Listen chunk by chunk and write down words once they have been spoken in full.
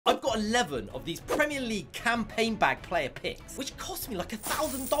got 11 of these Premier League campaign bag player picks, which cost me like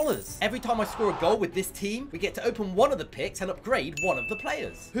 $1,000. Every time I score a goal with this team, we get to open one of the picks and upgrade one of the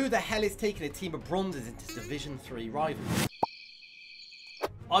players. Who the hell is taking a team of bronzes into Division 3 rivals?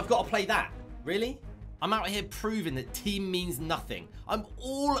 I've got to play that. Really? I'm out here proving that team means nothing. I'm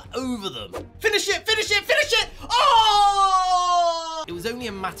all over them. Finish it, finish it, finish it! Oh! It was only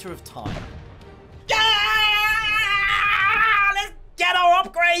a matter of time. Yeah! Let's get our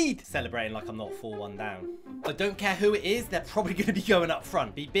upgrade! Celebrating like I'm not 4-1 down. I don't care who it is, they're probably going to be going up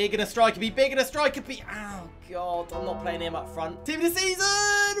front. Be big and a striker, be big and a striker, be... Oh, God, I'm not playing him up front. Team of the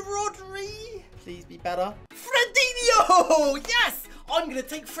season, Rodri. Please be better. Fredinho! Yes! I'm going to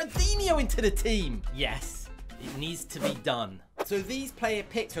take Fredinho into the team. Yes, it needs to be done. So these player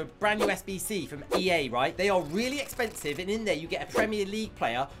picks are a brand new SBC from EA, right? They are really expensive, and in there you get a Premier League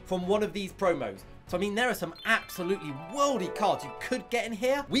player from one of these promos. So, I mean, there are some absolutely worldy cards you could get in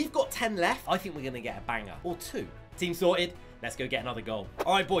here. We've got 10 left. I think we're going to get a banger or two. Team sorted. Let's go get another goal.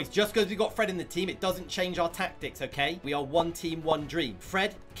 All right, boys, just because we got Fred in the team, it doesn't change our tactics, okay? We are one team, one dream.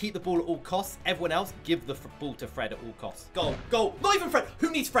 Fred, keep the ball at all costs. Everyone else, give the ball to Fred at all costs. Goal, goal. Not even Fred.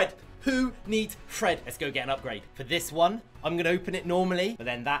 Who needs Fred? Who needs Fred? Let's go get an upgrade. For this one, I'm going to open it normally, but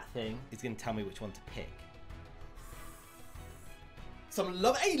then that thing is going to tell me which one to pick. Some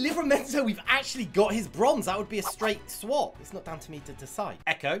love. Hey, Livramento, we've actually got his bronze. That would be a straight swap. It's not down to me to decide.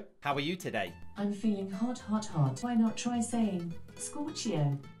 Echo, how are you today? I'm feeling hot, hot, hot. Why not try saying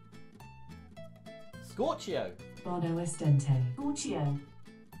Scorchio? Scorchio. Bono Estente. Scorchio.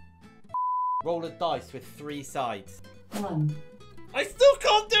 Roll a dice with 3 sides. 1. I still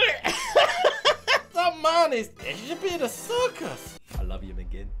can't do it. That man is... It should be in a circus. I love you,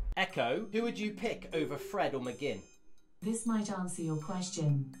 McGinn. Echo, who would you pick over Fred or McGinn? This might answer your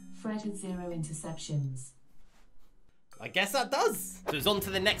question. Fred had 0 interceptions. I guess that does. So it's on to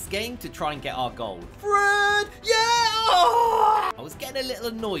the next game to try and get our goal. Fred! Yeah! Oh! I was getting a little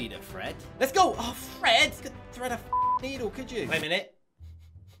annoyed at Fred. Let's go! Oh, Fred! You could thread a needle, could you? Wait a minute.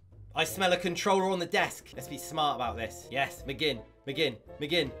 I smell a controller on the desk. Let's be smart about this. Yes, McGinn. McGinn,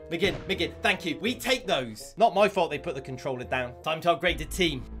 McGinn, McGinn, McGinn. Thank you. We take those. Not my fault they put the controller down. Time to upgrade the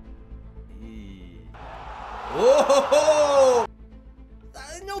team. Oh,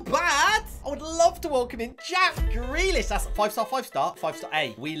 that's not bad. I would love to welcome in Jack Grealish. That's 5-star, 5-star, 5-star.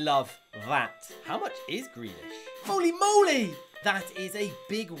 Hey, we love that. How much is Grealish? Holy moly. That is a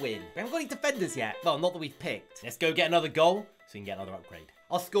big win. We haven't got any defenders yet. Well, not that we've picked. Let's go get another goal so we can get another upgrade.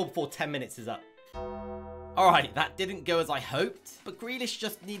 I'll score before 10 minutes is up. All right, that didn't go as I hoped, but Grealish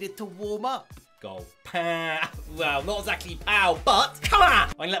just needed to warm up. Goal. Well, not exactly pow, but come on!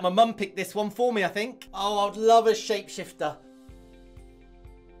 I can let my mum pick this one for me, I think. Oh, I'd love a shapeshifter.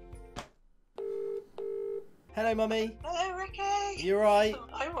 Hello, Mummy. Hello, Ricky. You alright?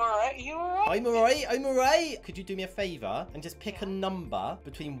 I'm alright. You alright? I'm alright. I'm alright. Could you do me a favour and just pick a number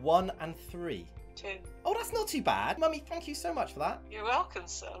between 1 and 3? 2. Oh, that's not too bad. Mummy, thank you so much for that. You're welcome,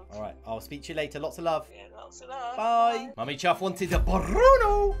 son. Alright, I'll speak to you later. Lots of love. Yeah, lots of love. Bye. Mummy Chuff wanted a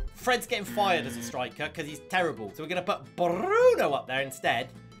Bruno. Fred's getting fired as a striker because he's terrible. So we're going to put Bruno up there instead.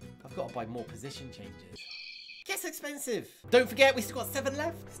 I've got to buy more position changes. Gets expensive. Don't forget, we still got 7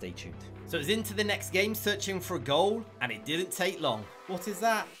 left. Stay tuned. So it's into the next game, searching for a goal, and it didn't take long. What is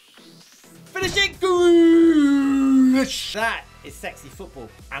that? Finishing! That is sexy football,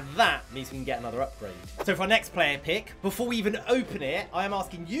 and that means we can get another upgrade. So for our next player pick, before we even open it, I am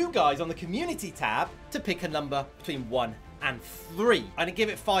asking you guys on the community tab to pick a number between 1 and 3. I'm going to give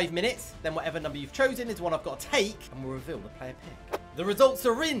it 5 minutes, then whatever number you've chosen is one I've got to take, and we'll reveal the player pick. The results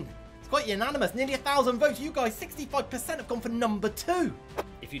are in. It's quite unanimous, nearly 1,000 votes. You guys, 65% have gone for number 2.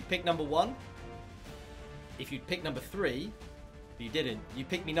 If you'd pick number 1, if you'd pick number 3, but you didn't, you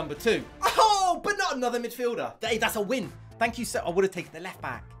picked me number 2. Oh, but not another midfielder. Hey, that's a win. Thank you, sir. I would have taken the left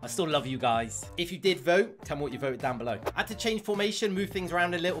back. I still love you guys. If you did vote, tell me what you voted down below. I had to change formation, move things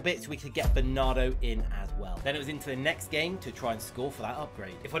around a little bit so we could get Bernardo in as well. Then it was into the next game to try and score for that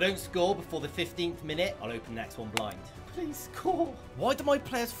upgrade. If I don't score before the 15th minute, I'll open the next one blind. Please score. Why do my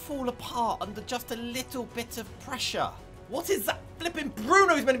players fall apart under just a little bit of pressure? What is that? Flipping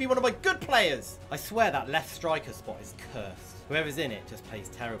Bruno's meant to be one of my good players. I swear that left striker spot is cursed. Whoever's in it just plays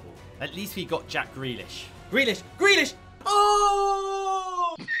terrible. At least we got Jack Grealish. Grealish! Grealish!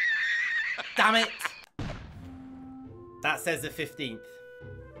 Oh! Damn it. That says the 15th.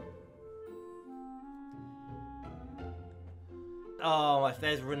 Oh, if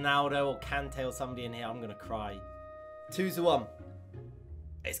there's Ronaldo or Kante or somebody in here, I'm going to cry. 2-1.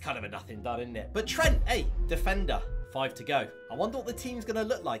 It's kind of a nothing done, isn't it? But Trent, hey, defender. 5 to go. I wonder what the team's going to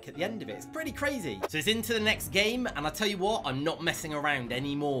look like at the end of it. It's pretty crazy. So it's into the next game, and I tell you what, I'm not messing around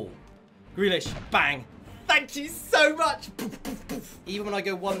anymore. Grealish, bang. Thank you so much. Poof, poof, poof. Even when I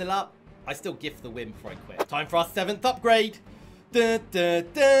go 1-0 up, I still gift the win before I quit. Time for our 7th upgrade. Da, da,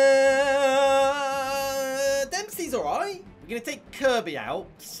 da. Dempsey's all right. We're going to take Kirby out,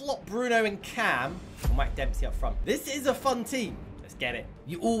 slot Bruno and Cam, and whack Dempsey up front. This is a fun team. Let's get it.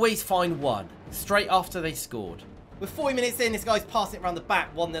 You always find one straight after they scored. With 40 minutes in, this guy's passing it around the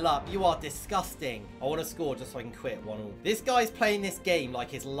back, 1-0 up. You are disgusting. I want to score just so I can quit 1-1. This guy's playing this game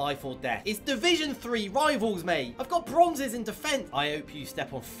like it's life or death. It's Division 3 rivals, mate. I've got bronzes in defense. I hope you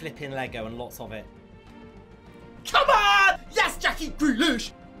step on flipping Lego and lots of it. Come on! Yes, Jackie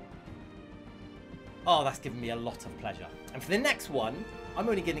Grealish! Oh, that's given me a lot of pleasure. And for the next one, I'm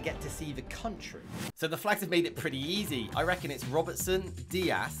only going to get to see the country. So the flags have made it pretty easy. I reckon it's Robertson,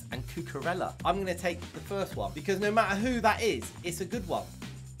 Diaz, and Cucurella. I'm going to take the first one because no matter who that is, it's a good one.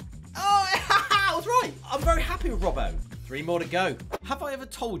 Oh, I was right. I'm very happy with Robbo. 3 more to go. Have I ever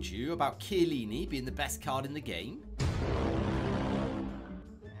told you about Chiellini being the best card in the game?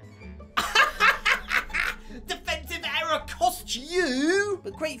 Defensive error cost you,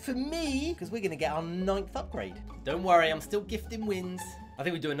 but great for me because we're going to get our 9th upgrade. Don't worry, I'm still gifting wins. I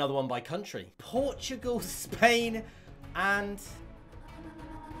think we do another one by country. Portugal, Spain, and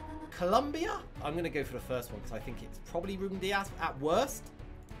Colombia. I'm going to go for the first one because I think it's probably Ruben Diaz at worst.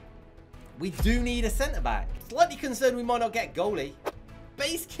 We do need a centre-back. Slightly concerned we might not get goalie.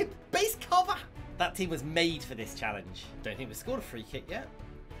 Base cover. That team was made for this challenge. Don't think we've scored a free kick yet.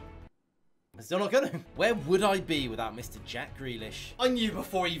 I'm still not gonna. Where would I be without Mr. Jack Grealish? I knew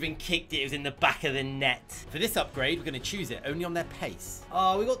before he even kicked it, it was in the back of the net. For this upgrade, we're gonna choose it only on their pace.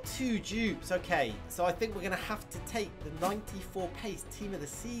 Oh, we got 2 dupes. Okay, so I think we're gonna have to take the 94 pace team of the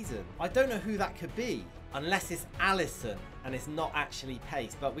season. I don't know who that could be, unless it's Allison and it's not actually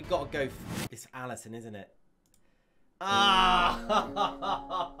pace. But we gotta go. It's Allison, isn't it? Ah.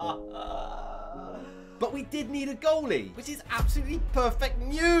 But we did need a goalie, which is absolutely perfect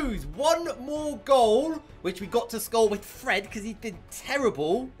news. 1 more goal, which we got to score with Fred because he's been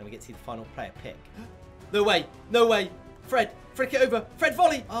terrible. Then we get to see the final player pick. No way, no way. Fred it over. Fred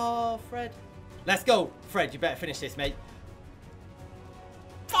volley. Oh, Fred. Let's go. Fred, you better finish this, mate.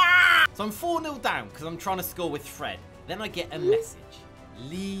 So I'm 4-0 down because I'm trying to score with Fred. Then I get a message.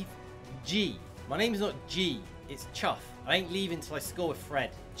 Leave G. My name's not G, it's Chuff. I ain't leaving until I score with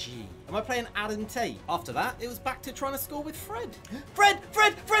Fred. G. Am I playing Adam Tate? After that, it was back to trying to score with Fred. Fred!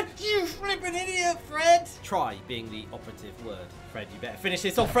 You flipping idiot, Fred! Try being the operative word. Fred, you better finish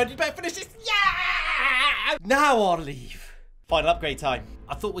this off. Fred, you better finish this. Yeah! Now I'll leave. Final upgrade time.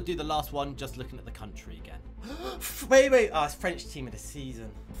 I thought we'd do the last one just looking at the country again. Wait. Oh, it's French team of the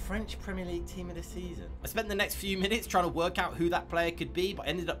season. French Premier League team of the season. I spent the next few minutes trying to work out who that player could be, but I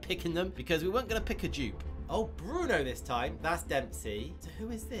ended up picking them because we weren't going to pick a dupe. Oh, Bruno this time. That's Dempsey. So who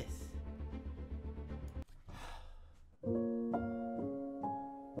is this?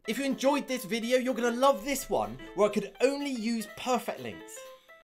 If you enjoyed this video, you're going to love this one where I could only use perfect links.